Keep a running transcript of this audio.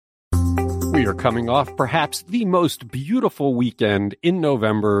We are coming off perhaps the most beautiful weekend in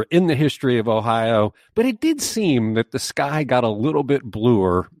November in the history of Ohio, but it did seem that the sky got a little bit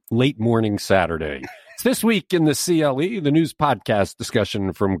bluer late morning Saturday. It's This Week in the CLE, the news podcast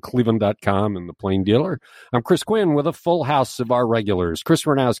discussion from Cleveland.com and the Plain Dealer. I'm Chris Quinn with a full house of our regulars, Chris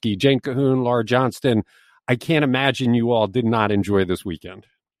Ranowski, Jane Cahoon, Laura Johnston. I can't imagine you all did not enjoy this weekend.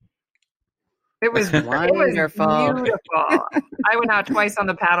 It was wonderful. Beautiful. I went out twice on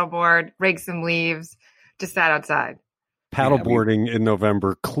the paddleboard, raked some leaves, just sat outside. Paddleboarding in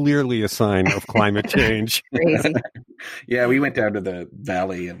November, clearly a sign of climate change. Crazy. Yeah, we went down to the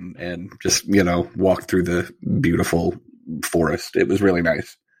valley and just, walked through the beautiful forest. It was really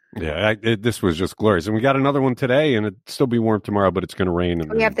nice. Yeah, this was just glorious. And we got another one today, and it'll still be warm tomorrow, but it's going to rain.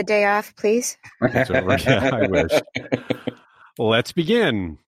 Can we have the day off, please? Yeah, I wish. Let's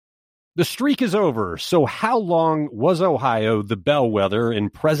begin. The streak is over. So how long was Ohio the bellwether in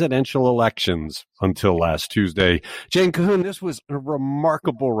presidential elections until last Tuesday? Jane Cahoon, this was a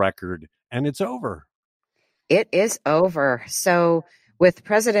remarkable record, and it's over. It is over. So with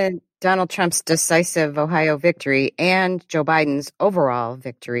President Donald Trump's decisive Ohio victory and Joe Biden's overall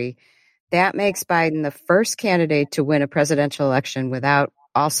victory, that makes Biden the first candidate to win a presidential election without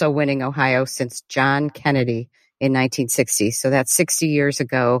also winning Ohio since John Kennedy in 1960. So that's 60 years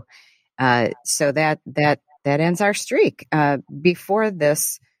ago. So that ends our streak. Before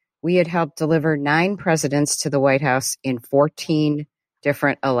this, we had helped deliver 9 presidents to the White House in 14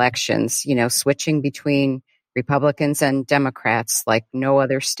 different elections, switching between Republicans and Democrats like no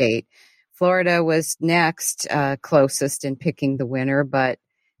other state. Florida was next, closest in picking the winner, but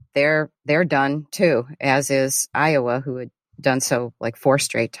they're done too, as is Iowa, who had done so like 4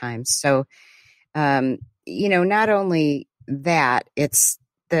 straight times. So, not only that, it's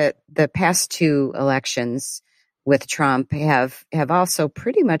the past 2 elections with Trump have also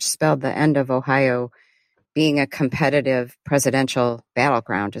pretty much spelled the end of Ohio being a competitive presidential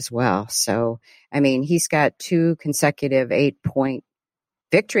battleground as well. So, he's got 2 consecutive 8-point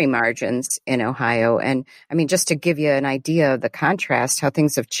victory margins in Ohio. And just to give you an idea of the contrast, how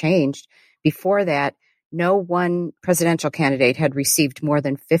things have changed, before that, no one presidential candidate had received more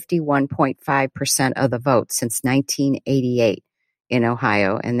than 51.5% of the vote since 1988 in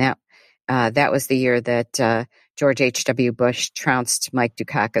Ohio. And that was the year that George H.W. Bush trounced Mike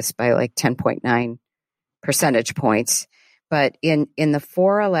Dukakis by like 10.9 percentage points. But in the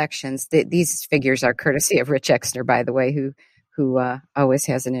 4 elections, these figures are courtesy of Rich Exner, by the way, who always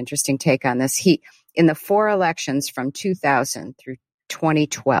has an interesting take on this. In the 4 elections from 2000 through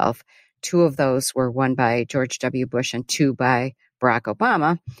 2012, 2 of those were won by George W. Bush and 2 by Barack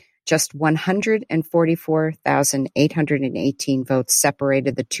Obama. Just 144,818 votes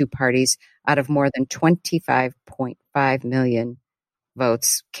separated the 2 parties out of more than 25.5 million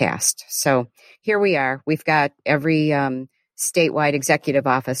votes cast. So here we are. We've got every statewide executive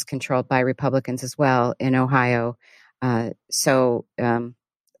office controlled by Republicans as well in Ohio. So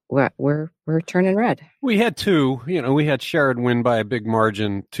we're turning red. We had 2. We had Sherrod win by a big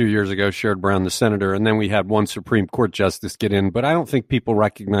margin 2 years ago, Sherrod Brown, the senator, and then we had 1 Supreme Court justice get in. But I don't think people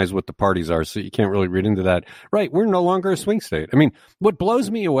recognize what the parties are, so you can't really read into that. Right, we're no longer a swing state. What blows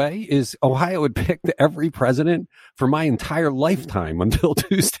me away is Ohio had picked every president for my entire lifetime until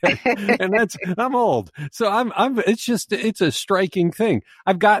Tuesday, and I'm old, so it's a striking thing.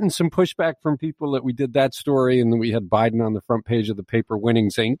 I've gotten some pushback from people that we did that story, and then we had Biden on the front page of the paper winning,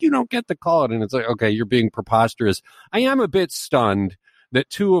 saying you don't get to call it, and it's like, okay, you're being preposterous. I am a bit stunned that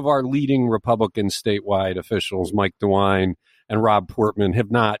 2 of our leading Republican statewide officials, Mike DeWine and Rob Portman,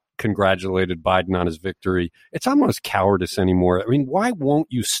 have not congratulated Biden on his victory. It's almost cowardice anymore. Why won't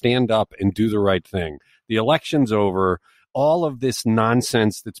you stand up and do the right thing? The election's over. All of this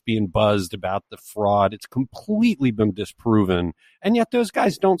nonsense that's being buzzed about the fraud, it's completely been disproven. And yet those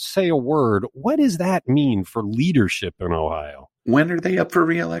guys don't say a word. What does that mean for leadership in Ohio? When are they up for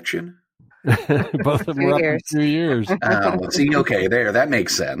re-election? Both of them are up in 2 years. Okay, that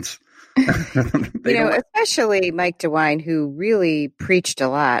makes sense. Especially Mike DeWine, who really preached a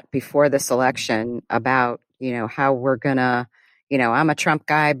lot before this election about, how we're going to, I'm a Trump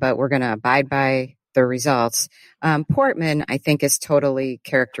guy, but we're going to abide by the results. Portman, I think, is totally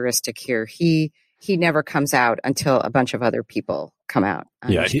characteristic here. He never comes out until a bunch of other people come out.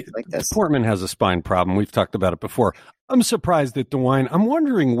 Like this. Portman has a spine problem. We've talked about it before. I'm surprised at DeWine. I'm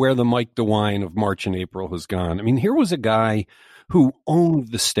wondering where the Mike DeWine of March and April has gone. Here was a guy who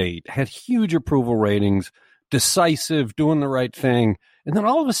owned the state, had huge approval ratings, decisive, doing the right thing. And then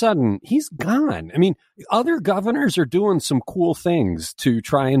all of a sudden, he's gone. Other governors are doing some cool things to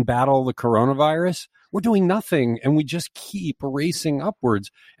try and battle the coronavirus. we're doing nothing, and we just keep racing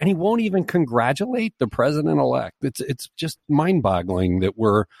upwards. And he won't even congratulate the president-elect. It's just mind-boggling that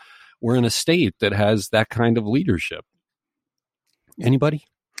we're in a state that has that kind of leadership. Anybody?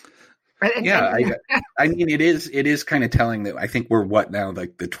 Yeah, I mean, it is kind of telling that I think we're like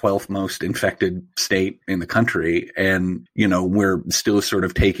the 12th most infected state in the country. And, we're still sort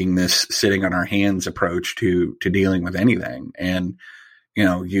of taking this sitting on our hands approach to dealing with anything. And,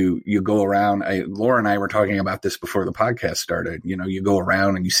 you go around, Laura and I were talking about this before the podcast started, you go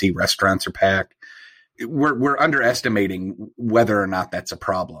around and you see restaurants are packed. We're underestimating whether or not that's a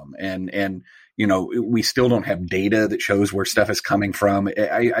problem. And, we still don't have data that shows where stuff is coming from.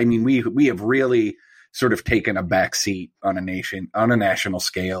 I mean, we have really sort of taken a back seat on a national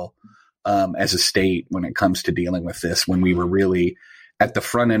scale, as a state when it comes to dealing with this, when we were really at the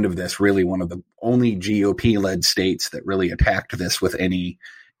front end of this, really one of the only GOP led states that really attacked this with any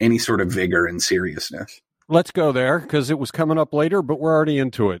sort of vigor and seriousness. Let's go there because it was coming up later, but we're already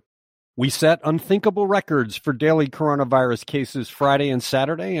into it. We set unthinkable records for daily coronavirus cases Friday and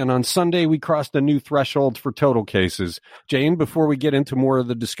Saturday, and on Sunday we crossed a new threshold for total cases. Jane, before we get into more of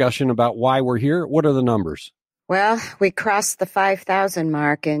the discussion about why we're here, what are the numbers? Well, we crossed the 5,000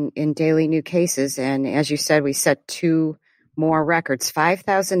 mark in daily new cases, and as you said, we set two more records,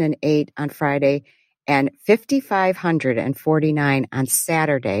 5,008 on Friday and 5,549 on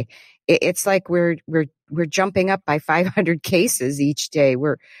Saturday. It's like we're jumping up by 500 cases each day.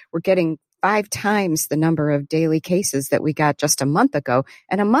 We're getting 5 times the number of daily cases that we got just a month ago.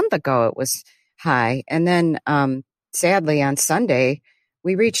 And a month ago it was high. And then, sadly on Sunday,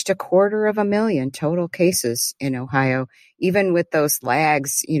 we reached 250,000 total cases in Ohio. Even with those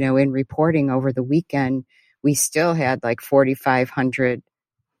lags, in reporting over the weekend, we still had like 4,500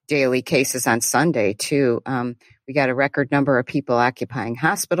 daily cases on Sunday too. We got a record number of people occupying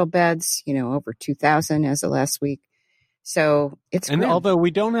hospital beds, over 2,000 as of last week. So it's and grim. Although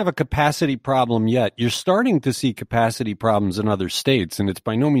we don't have a capacity problem yet, you're starting to see capacity problems in other states, and it's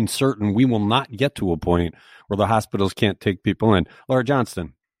by no means certain we will not get to a point where the hospitals can't take people in. Laura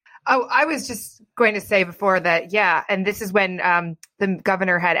Johnston. Oh, I was just going to say before that, yeah, and this is when the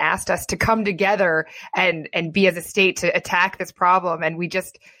governor had asked us to come together and be as a state to attack this problem, and we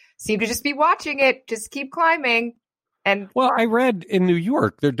just seem to just be watching it, just keep climbing. And well, I read in New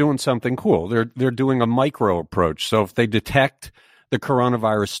York they're doing something cool. They're doing a micro approach. So if they detect the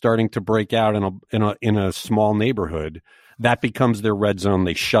coronavirus starting to break out in a small neighborhood, that becomes their red zone.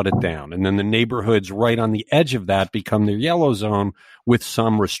 They shut it down, and then the neighborhoods right on the edge of that become their yellow zone with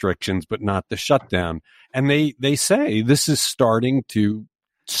some restrictions, but not the shutdown. And they say this is starting to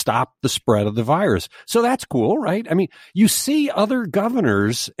stop the spread of the virus. So that's cool, right? I mean, you see other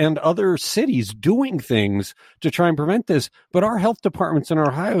governors and other cities doing things to try and prevent this, but our health departments in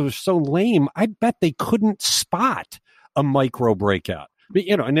Ohio are so lame, I bet they couldn't spot a micro breakout. But,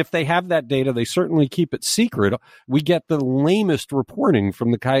 and if they have that data, they certainly keep it secret. We get the lamest reporting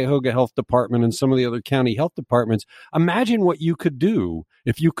from the Cuyahoga Health Department and some of the other county health departments. Imagine what you could do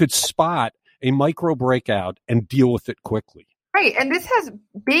if you could spot a micro breakout and deal with it quickly. Right. And this has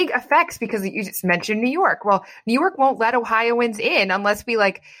big effects because you just mentioned New York. Well, New York won't let Ohioans in unless we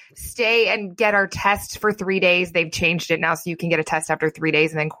stay and get our tests for 3 days. They've changed it now so you can get a test after 3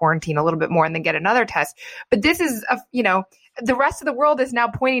 days and then quarantine a little bit more and then get another test. But this is, the rest of the world is now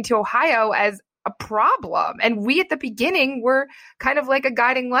pointing to Ohio as a problem. And we at the beginning were kind of like a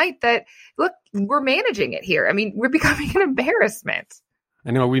guiding light that, look, we're managing it here. I mean, we're becoming an embarrassment. I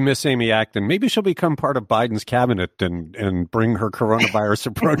know we miss Amy Acton. Maybe she'll become part of Biden's cabinet and bring her coronavirus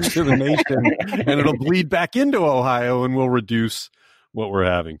approach to the nation, and it'll bleed back into Ohio, and we'll reduce what we're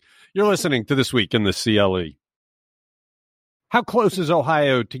having. You're listening to This Week in the CLE. How close is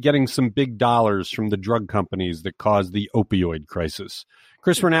Ohio to getting some big dollars from the drug companies that caused the opioid crisis?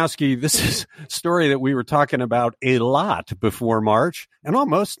 Chris Ranowski, this is a story that we were talking about a lot before March and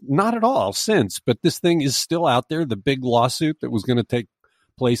almost not at all since, but this thing is still out there, the big lawsuit that was going to take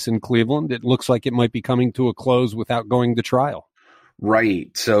place in Cleveland. It looks like it might be coming to a close without going to trial. Right.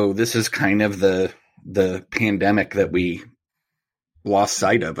 So this is kind of the pandemic that we lost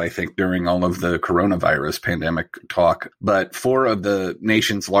sight of, I think, during all of the coronavirus pandemic talk. But 4 of the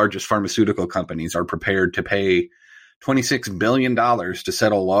nation's largest pharmaceutical companies are prepared to pay $26 billion to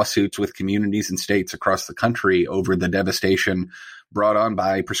settle lawsuits with communities and states across the country over the devastation brought on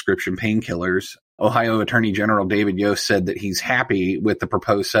by prescription painkillers. Ohio Attorney General David Yost said that he's happy with the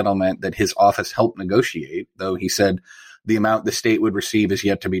proposed settlement that his office helped negotiate, though he said the amount the state would receive is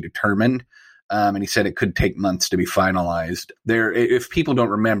yet to be determined. And he said it could take months to be finalized. If people don't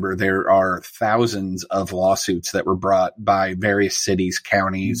remember, there are thousands of lawsuits that were brought by various cities,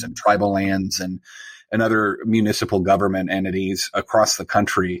 counties, and tribal lands and and other municipal government entities across the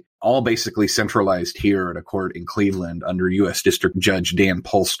country, all basically centralized here at a court in Cleveland under U.S. District Judge Dan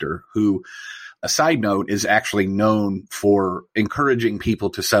Polster, who, a side note, is actually known for encouraging people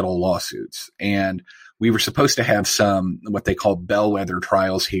to settle lawsuits. And we were supposed to have some, what they call bellwether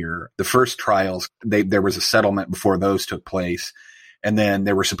trials here. The first trials, there was a settlement before those took place. And then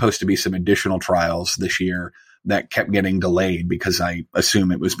there were supposed to be some additional trials this year that kept getting delayed because I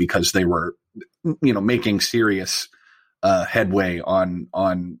assume it was because they were, making serious headway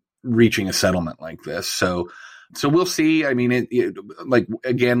on reaching a settlement like this. So we'll see. I mean,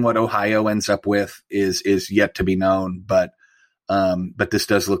 again, what Ohio ends up with is yet to be known, but this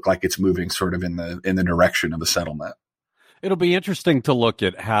does look like it's moving sort of in the direction of a settlement. It'll be interesting to look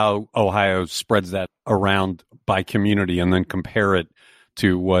at how Ohio spreads that around by community and then compare it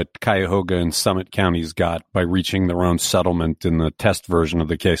to what Cuyahoga and Summit counties got by reaching their own settlement in the test version of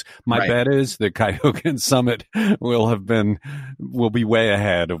the case. My bet is that Cuyahoga and Summit will be way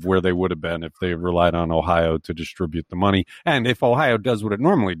ahead of where they would have been if they relied on Ohio to distribute the money. And if Ohio does what it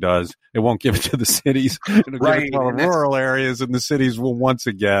normally does, it won't give it to the cities. It'll give it to all the rural areas, and the cities will once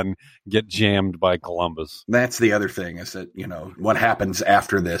again get jammed by Columbus. That's the other thing, is that, what happens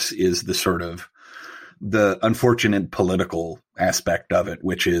after this is the sort of the unfortunate political aspect of it,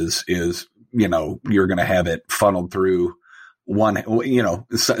 which is, you're going to have it funneled through one,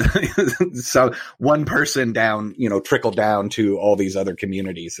 so one person down, trickle down to all these other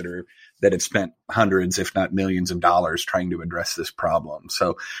communities that have spent hundreds, if not millions of dollars trying to address this problem.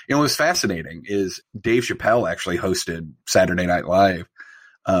 So, what's fascinating is Dave Chappelle actually hosted Saturday Night Live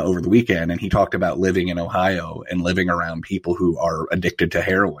over the weekend, and he talked about living in Ohio and living around people who are addicted to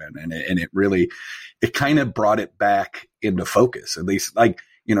heroin. And it kind of brought it back into focus, at least,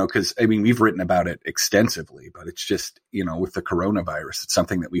 because we've written about it extensively, but it's just, with the coronavirus, it's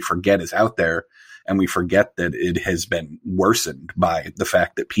something that we forget is out there, and we forget that it has been worsened by the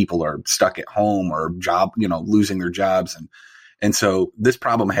fact that people are stuck at home or losing their jobs. And so this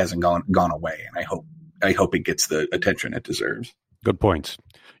problem hasn't gone away. And I hope it gets the attention it deserves. Good points.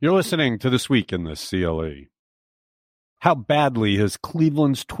 You're listening to This Week in the CLE. How badly has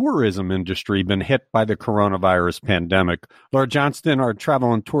Cleveland's tourism industry been hit by the coronavirus pandemic? Laura Johnston, our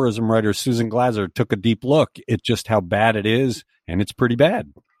travel and tourism writer Susan Glaser, took a deep look at just how bad it is, and it's pretty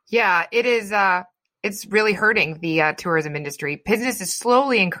bad. Yeah, it is. It's really hurting the tourism industry. Business is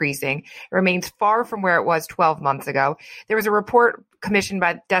slowly increasing. It remains far from where it was 12 months ago. There was a report commissioned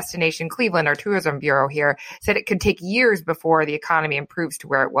by Destination Cleveland, our tourism bureau here, said it could take years before the economy improves to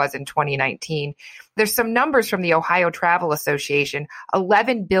where it was in 2019. There's some numbers from the Ohio Travel Association,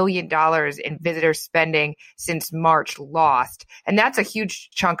 $11 billion in visitor spending since March lost. And that's a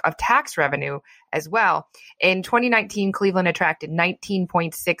huge chunk of tax revenue as well. In 2019, Cleveland attracted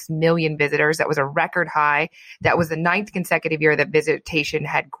 19.6 million visitors. That was a record high. That was the 9th consecutive year that visitation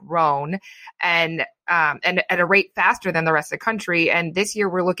had grown, and at a rate faster than the rest of the country. And this year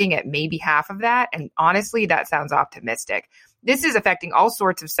we're looking at maybe half of that. And honestly, that sounds optimistic. This is affecting all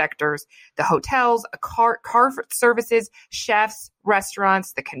sorts of sectors: the hotels, car services, chefs,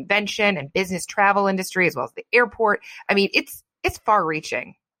 restaurants, the convention and business travel industry, as well as the airport. It's far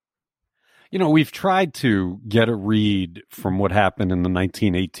reaching. We've tried to get a read from what happened in the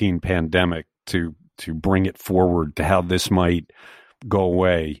 1918 pandemic to bring it forward to how this might go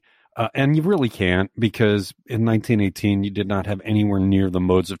away. And you really can't, because in 1918, you did not have anywhere near the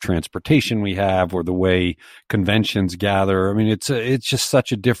modes of transportation we have or the way conventions gather. It's just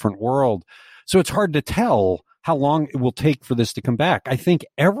such a different world. So it's hard to tell how long it will take for this to come back. I think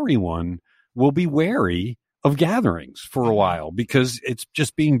everyone will be wary of gatherings for a while because it's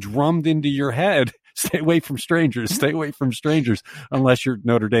just being drummed into your head. Stay away from strangers, unless you're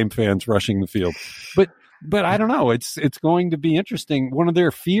Notre Dame fans rushing the field. But I don't know. It's going to be interesting. One of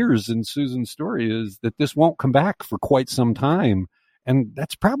their fears in Susan's story is that this won't come back for quite some time. And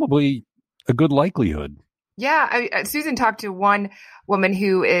that's probably a good likelihood. Yeah. Susan talked to one woman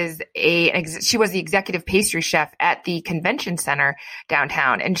who is she was the executive pastry chef at the convention center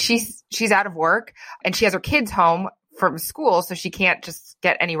downtown. And she's out of work, and she has her kids home from school, so she can't just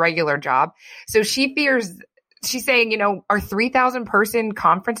get any regular job. So she fears. She's saying, are 3,000 person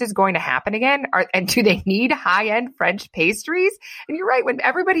conferences going to happen again? And do they need high-end French pastries? And you're right. When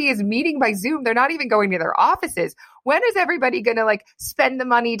everybody is meeting by Zoom, they're not even going to their offices. When is everybody going to spend the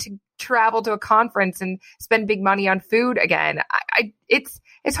money to travel to a conference and spend big money on food again?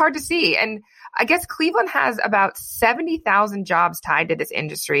 It's hard to see. And I guess Cleveland has about 70,000 jobs tied to this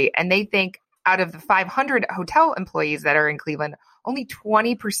industry. And they think out of the 500 hotel employees that are in Cleveland, only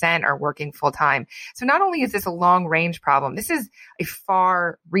 20% are working full time. So not only is this a long range problem, this is a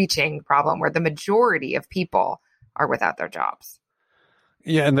far reaching problem where the majority of people are without their jobs.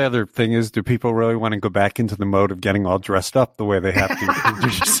 Yeah, and the other thing is, do people really want to go back into the mode of getting all dressed up the way they have to? They're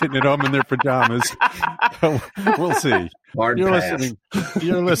just sitting at home in their pajamas. We'll see.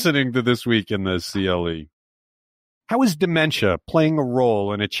 You're listening to This Week in the CLE. How is dementia playing a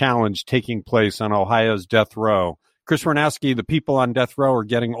role in a challenge taking place on Ohio's death row? Chris Warnowski, the people on death row are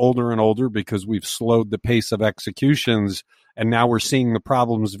getting older and older because we've slowed the pace of executions, and now we're seeing the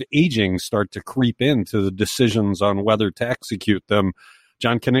problems of aging start to creep into the decisions on whether to execute them.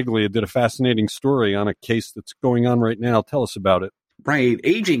 John Caniglia did a fascinating story on a case that's going on right now. Tell us about it. Right.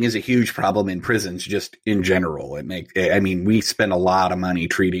 Aging is a huge problem in prisons just in general. We spend a lot of money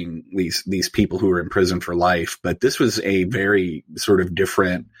treating these people who are in prison for life, but this was a very sort of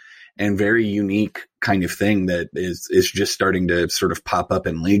different and very unique kind of thing that is just starting to sort of pop up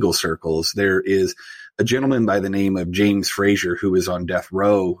in legal circles. There is a gentleman by the name of James Frazier who is on death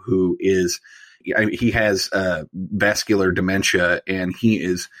row, he has vascular dementia, and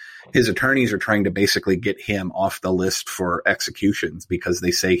his attorneys are trying to basically get him off the list for executions because they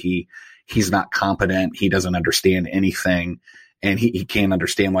say he's not competent, he doesn't understand anything, and he can't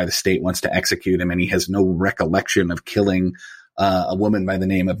understand why the state wants to execute him, and he has no recollection of killing a woman by the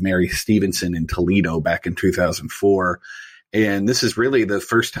name of Mary Stevenson in Toledo back in 2004. And this is really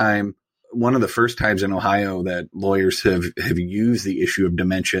one of the first times in Ohio that lawyers have used the issue of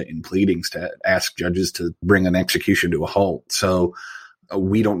dementia in pleadings to ask judges to bring an execution to a halt. So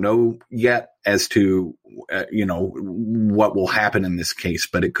we don't know yet as to, what will happen in this case,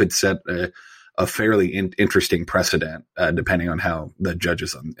 but it could set a fairly interesting precedent, depending on how the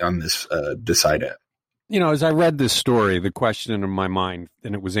judges on this decide it. As I read this story, the question in my mind,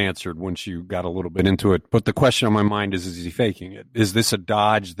 and it was answered once you got a little bit into it, but the question on my mind is he faking it? Is this a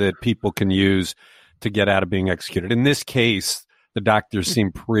dodge that people can use to get out of being executed? In this case, the doctors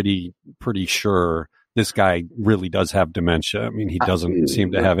seem pretty sure this guy really does have dementia. I mean, he doesn't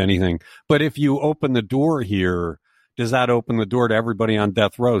seem to have anything. But if you open the door here, does that open the door to everybody on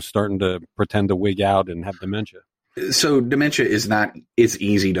death row starting to pretend to wig out and have dementia? So dementia is not as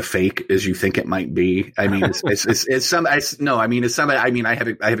easy to fake as you think it might be. I mean, I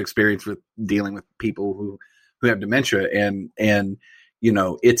have experience with dealing with people who have dementia, and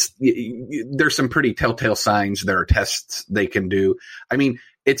there's some pretty telltale signs. There are tests they can do. I mean,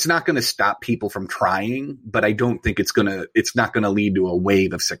 it's not going to stop people from trying, but I don't think it's not going to lead to a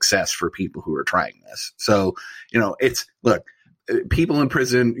wave of success for people who are trying this. So, people in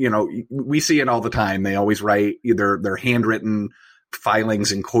prison, we see it all the time. They always write either their handwritten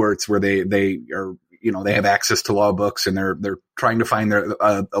filings in courts where they are, they have access to law books, and they're trying to find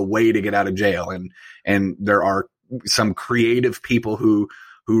a way to get out of jail. And there are some creative people who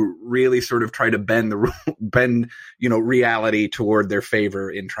really sort of try to bend reality toward their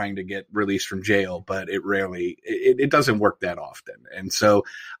favor in trying to get released from jail, but it doesn't work that often. And so,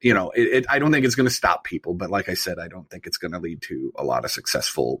 I don't think it's going to stop people, but like I said, I don't think it's going to lead to a lot of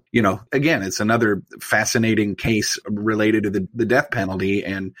successful, again, it's another fascinating case related to the death penalty,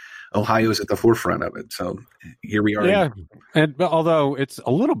 and Ohio's at the forefront of it. So here we are. Yeah. And although it's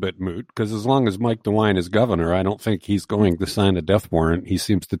a little bit moot, because as long as Mike DeWine is governor, I don't think he's going to sign a death warrant. He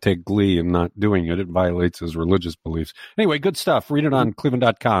seems to take glee in not doing it. It violates his religious beliefs. Anyway, good stuff. Read it on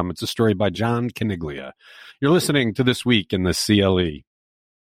cleveland.com. It's a story by John Caniglia. You're listening to This Week in the CLE.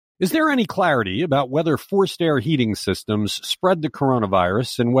 Is there any clarity about whether forced air heating systems spread the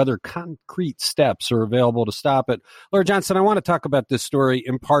coronavirus and whether concrete steps are available to stop it? Laura Johnson, I want to talk about this story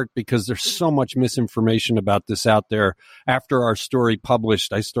in part because there's so much misinformation about this out there. After our story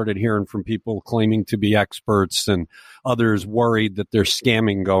published, I started hearing from people claiming to be experts and others worried that there's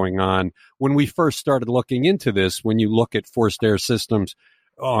scamming going on. When we first started looking into this, when you look at forced air systems,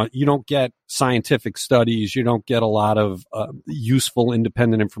 you don't get scientific studies. You don't get a lot of useful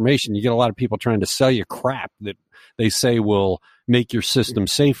independent information. You get a lot of people trying to sell you crap that they say will make your system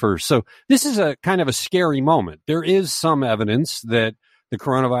safer. So this is a kind of a scary moment. There is some evidence that the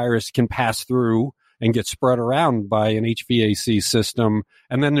coronavirus can pass through and get spread around by an HVAC system.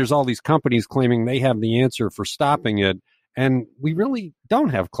 And then there's all these companies claiming they have the answer for stopping it. And we really don't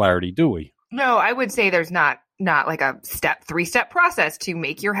have clarity, do we? No, I would say there's not like a three-step process to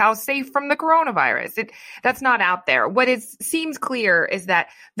make your house safe from the coronavirus. That's not out there. What seems clear is that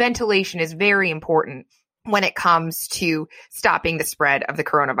ventilation is very important when it comes to stopping the spread of the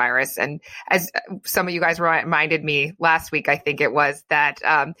coronavirus. And as some of you guys reminded me last week, I think it was, that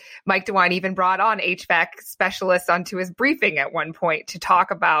Mike DeWine even brought on HVAC specialists onto his briefing at one point to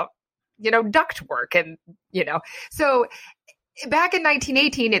talk about, ductwork and, so back in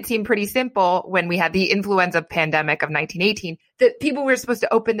 1918, it seemed pretty simple when we had the influenza pandemic of 1918 that people were supposed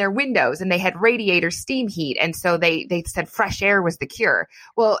to open their windows and they had radiator steam heat. And so they said fresh air was the cure.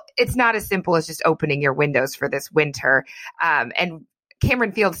 Well, it's not as simple as just opening your windows for this winter. And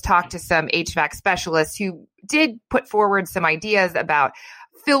Cameron Fields talked to some HVAC specialists who did put forward some ideas about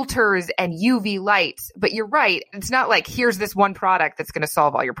filters and UV lights. But you're right. It's not like here's this one product that's going to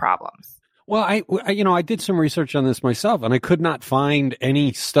solve all your problems. Well, I did some research on this myself, and I could not find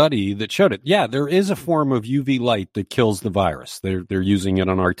any study that showed it. Yeah, there is a form of UV light that kills the virus. They're using it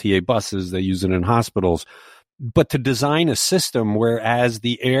on RTA buses. They use it in hospitals. But to design a system where as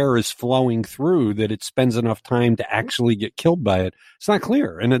the air is flowing through that it spends enough time to actually get killed by it, it's not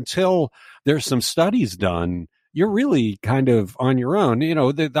clear. And until there's some studies done, you're really kind of on your own. You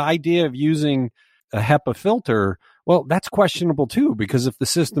know, the idea of using a HEPA filter, well, that's questionable too, because if the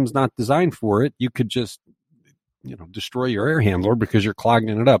system's not designed for it, you could just, destroy your air handler because you're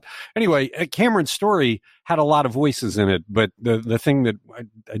clogging it up. Anyway, Cameron's story had a lot of voices in it, but the thing that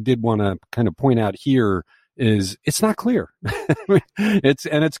I did want to kind of point out here is it's not clear.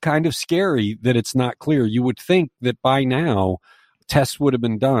 It's kind of scary that it's not clear. You would think that by now tests would have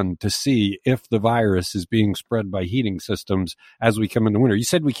been done to see if the virus is being spread by heating systems as we come into winter. You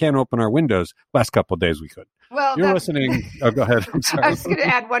said we can't open our windows. Last couple of days we could. Well, you're listening. Oh, go ahead. I'm sorry. I was going to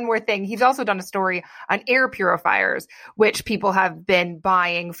add one more thing. He's also done a story on air purifiers, which people have been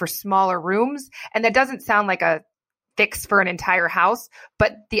buying for smaller rooms. And that doesn't sound like a fix for an entire house,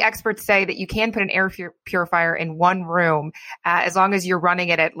 but the experts say that you can put an air purifier in one room as long as you're running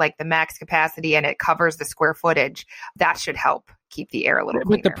it at like the max capacity and it covers the square footage. That should help keep the air a little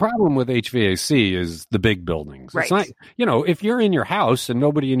cleaner. But the problem with HVAC is the big buildings. Right. It's not, if you're in your house and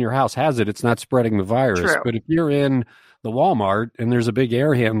nobody in your house has it, it's not spreading the virus. True. But if you're in the Walmart and there's a big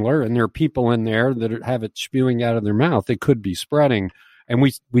air handler and there are people in there that have it spewing out of their mouth, it could be spreading. And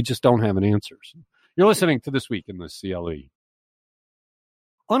we just don't have an answer. You're listening to This Week in the CLE.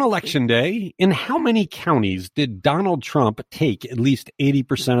 On Election Day, in how many counties did Donald Trump take at least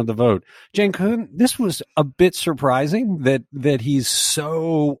 80% of the vote? Jen Kuhn, this was a bit surprising that he's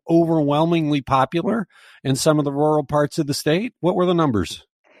so overwhelmingly popular in some of the rural parts of the state. What were the numbers?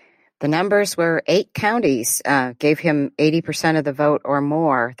 The numbers were 8 counties gave him 80% of the vote or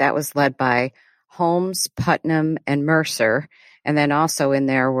more. That was led by Holmes, Putnam, and Mercer. And then also in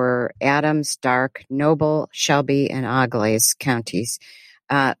there were Adams, Darke, Noble, Shelby, and Auglaize counties.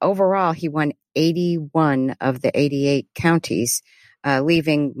 Overall, he won 81 of the 88 counties,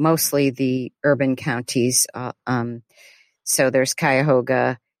 leaving mostly the urban counties. So there's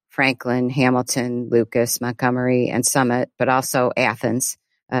Cuyahoga, Franklin, Hamilton, Lucas, Montgomery, and Summit, but also Athens,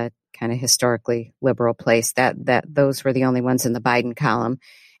 kind of historically liberal place. Those were the only ones in the Biden column.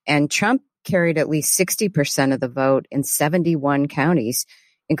 And Trump carried at least 60% of the vote in 71 counties,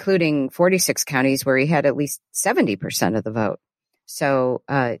 including 46 counties where he had at least 70% of the vote. So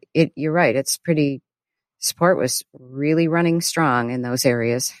you're right. Support was really running strong in those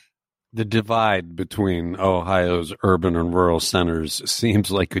areas. The divide between Ohio's urban and rural centers seems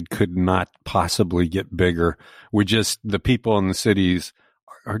like it could not possibly get bigger. The people in the cities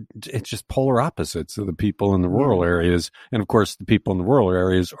it's just polar opposites of the people in the rural areas. And of course, the people in the rural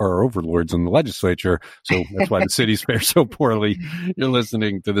areas are overlords in the legislature. So that's why the cities fare so poorly. You're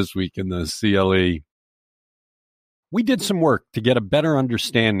listening to This Week in the CLE. We did some work to get a better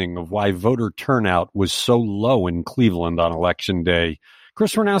understanding of why voter turnout was so low in Cleveland on Election Day.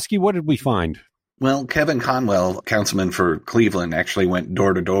 Chris Ranowski, what did we find? Well, Kevin Conwell, councilman for Cleveland, actually went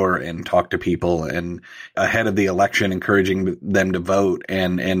door to door and talked to people and ahead of the election, encouraging them to vote.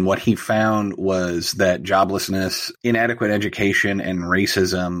 And what he found was that joblessness, inadequate education, and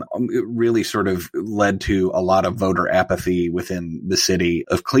racism really sort of led to a lot of voter apathy within the city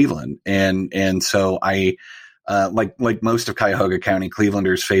of Cleveland. And so like most of Cuyahoga County,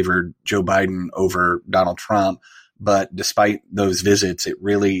 Clevelanders favored Joe Biden over Donald Trump. But despite those visits, it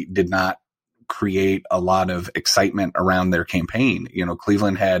really did not create a lot of excitement around their campaign.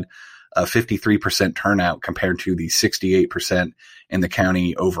 Cleveland had a 53% turnout compared to the 68% in the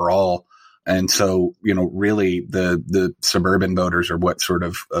county overall. And so, really the suburban voters are what sort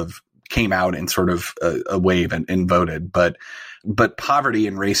of came out in sort of a wave and voted. But poverty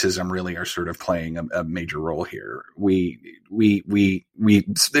and racism really are sort of playing a major role here. We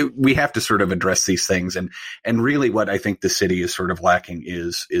have to sort of address these things. And really what I think the city is sort of lacking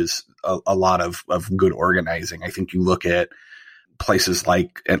is a lot of good organizing. I think you look at places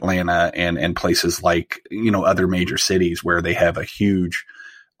like Atlanta and places like, other major cities where they have a huge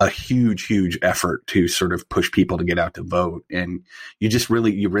a huge effort to sort of push people to get out to vote. And you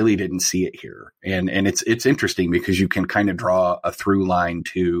really didn't see it here. And it's interesting because you can kind of draw a through line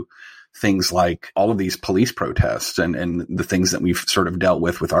to things like all of these police protests and the things that we've sort of dealt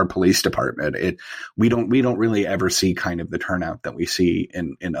with our police department. We don't really ever see kind of the turnout that we see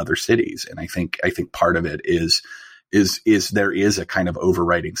in other cities. And I think part of it is there is a kind of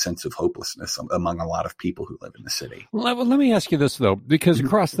overriding sense of hopelessness among a lot of people who live in the city. Well, let me ask you this, though, because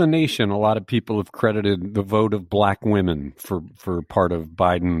across the nation, a lot of people have credited the vote of black women for part of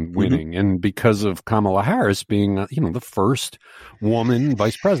Biden winning. And because of Kamala Harris being, the first woman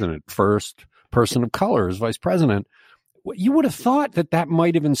vice president, first person of color as vice president, you would have thought that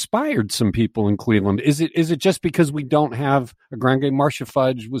might have inspired some people in Cleveland. Is it just because we don't have a Grande Marcia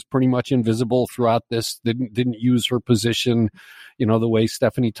Fudge was pretty much invisible throughout this, didn't use her position, the way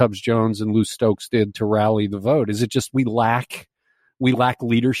Stephanie Tubbs Jones and Lou Stokes did to rally the vote? Is it just we lack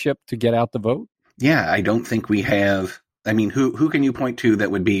leadership to get out the vote? Yeah, I don't think we have. I mean, who can you point to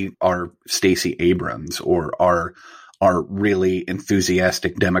that would be our Stacey Abrams or our really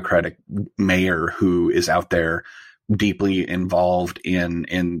enthusiastic Democratic mayor who is out there deeply involved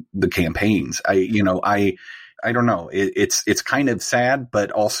in the campaigns? I don't know. It's kind of sad,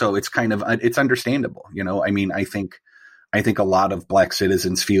 but also it's understandable. I mean, I think a lot of black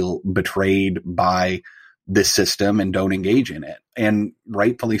citizens feel betrayed by this system and don't engage in it. And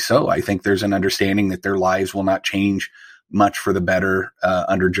rightfully so. I think there's an understanding that their lives will not change much for the better,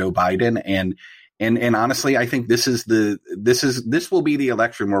 under Joe Biden. And honestly, I think this will be the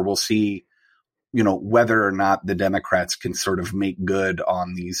election where we'll see, whether or not the Democrats can sort of make good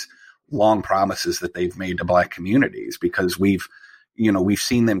on these long promises that they've made to black communities, because we've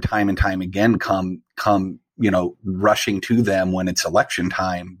seen them time and time again come, rushing to them when it's election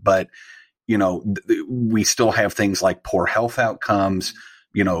time. But, we still have things like poor health outcomes,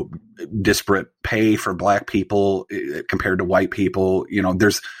 disparate pay for black people compared to white people.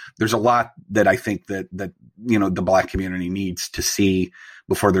 There's a lot that I think that the black community needs to see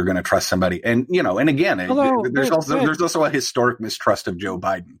before they're going to trust somebody. And, and again, there's also a historic mistrust of Joe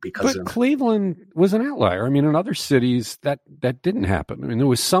Biden because of Cleveland was an outlier. I mean, in other cities that didn't happen. I mean, there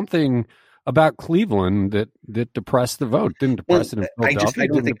was something about Cleveland that depressed the vote. Didn't depress it in Philadelphia,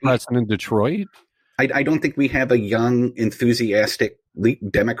 didn't depress it in Detroit. I don't think we have a young, enthusiastic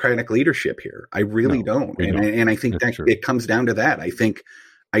Democratic leadership here. I really don't. And I think that it comes down to that. I think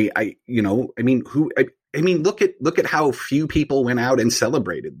look at how few people went out and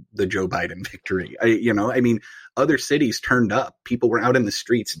celebrated the Joe Biden victory. Other cities turned up. People were out in the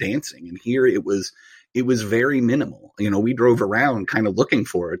streets dancing, and here it was very minimal. We drove around kind of looking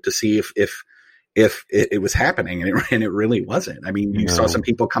for it to see if it was happening, and it really wasn't. I mean, you saw some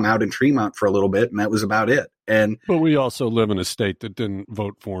people come out in Tremont for a little bit, and that was about it. But we also live in a state that didn't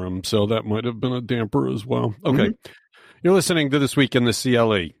vote for him, so that might have been a damper as well. Okay. You're listening to This Week in the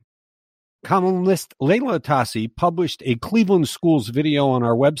CLE. Columnist Layla Atassi published a Cleveland schools video on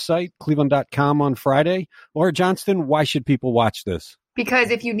our website, cleveland.com, on Friday. Laura Johnston, why should people watch this?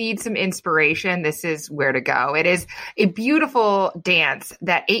 Because if you need some inspiration, this is where to go. It is a beautiful dance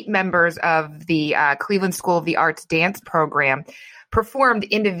that 8 members of the Cleveland School of the Arts dance program performed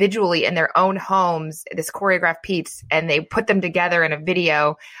individually in their own homes, this choreographed piece, and they put them together in a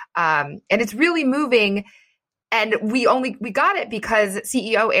video. And it's really moving. And we got it because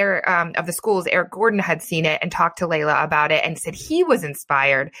CEO of the schools, Eric Gordon, had seen it and talked to Layla about it and said he was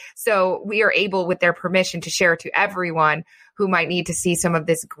inspired. So we are able, with their permission, to share it to everyone who might need to see some of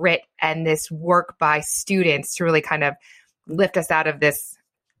this grit and this work by students to really kind of lift us out of this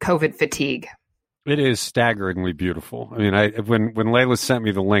COVID fatigue. It is staggeringly beautiful. I mean, when Layla sent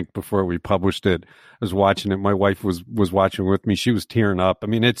me the link before we published it, I was watching it. My wife was watching with me. She was tearing up. I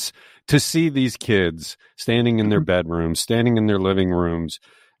mean, it's to see these kids standing in their bedrooms, standing in their living rooms,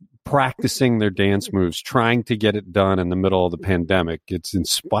 practicing their dance moves, trying to get it done in the middle of the pandemic. It's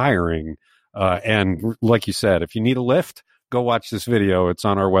inspiring. And like you said, if you need a lift, go watch this video. It's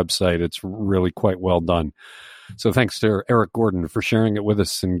on our website. It's really quite well done. So thanks to Eric Gordon for sharing it with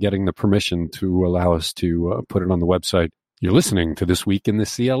us and getting the permission to allow us to put it on the website. You're listening to This Week in the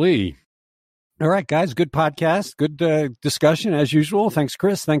CLE. All right, guys, good podcast, good discussion as usual. Thanks,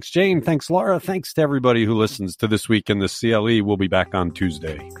 Chris. Thanks, Jane. Thanks, Laura. Thanks to everybody who listens to This Week in the CLE. We'll be back on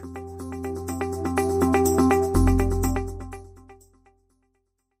Tuesday.